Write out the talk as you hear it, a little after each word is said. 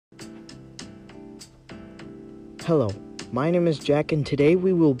Hello, my name is Jack, and today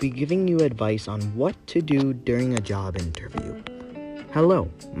we will be giving you advice on what to do during a job interview. Hello,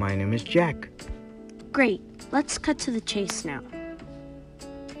 my name is Jack. Great, let's cut to the chase now.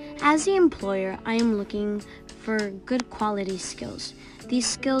 As the employer, I am looking for good quality skills. These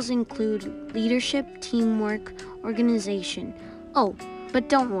skills include leadership, teamwork, organization. Oh, but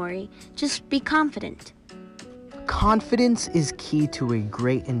don't worry, just be confident. Confidence is key to a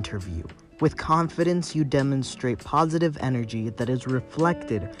great interview. With confidence, you demonstrate positive energy that is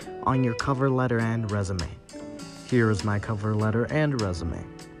reflected on your cover letter and resume. Here is my cover letter and resume.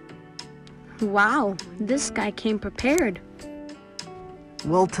 Wow, this guy came prepared.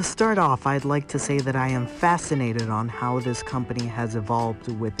 Well, to start off, I'd like to say that I am fascinated on how this company has evolved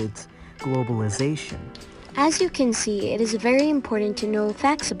with its globalization. As you can see, it is very important to know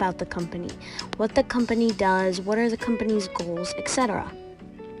facts about the company, what the company does, what are the company's goals, etc.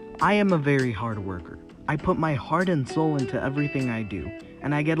 I am a very hard worker. I put my heart and soul into everything I do,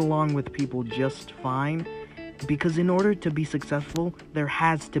 and I get along with people just fine, because in order to be successful, there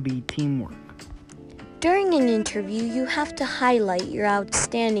has to be teamwork. During an interview, you have to highlight your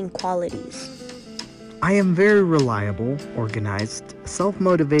outstanding qualities. I am very reliable, organized,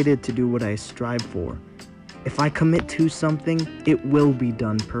 self-motivated to do what I strive for. If I commit to something, it will be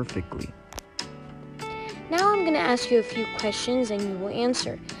done perfectly. Now I'm going to ask you a few questions and you will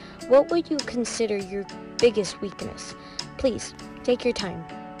answer. What would you consider your biggest weakness? Please, take your time.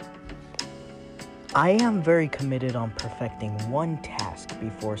 I am very committed on perfecting one task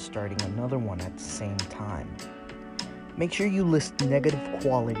before starting another one at the same time. Make sure you list negative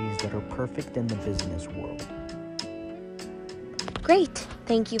qualities that are perfect in the business world. Great,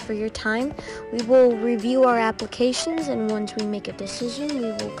 thank you for your time. We will review our applications, and once we make a decision, we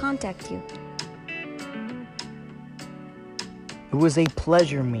will contact you. It was a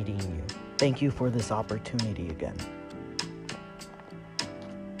pleasure meeting you. Thank you for this opportunity again.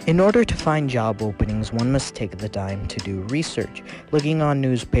 In order to find job openings, one must take the time to do research. Looking on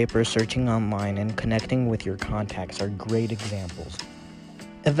newspapers, searching online, and connecting with your contacts are great examples.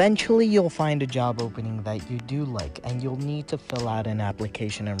 Eventually, you'll find a job opening that you do like, and you'll need to fill out an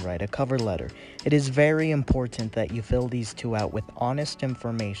application and write a cover letter. It is very important that you fill these two out with honest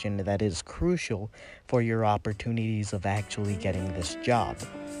information that is crucial for your opportunities of actually getting this job.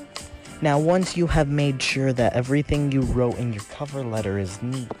 Now, once you have made sure that everything you wrote in your cover letter is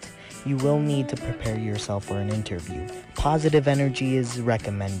neat, you will need to prepare yourself for an interview. Positive energy is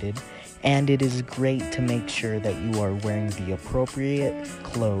recommended, and it is great to make sure that you are wearing the appropriate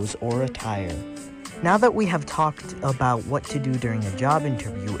clothes or attire. Now that we have talked about what to do during a job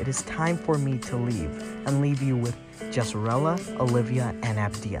interview, it is time for me to leave you with Jesarela, Olivia, and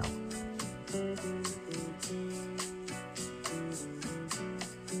Abdiel.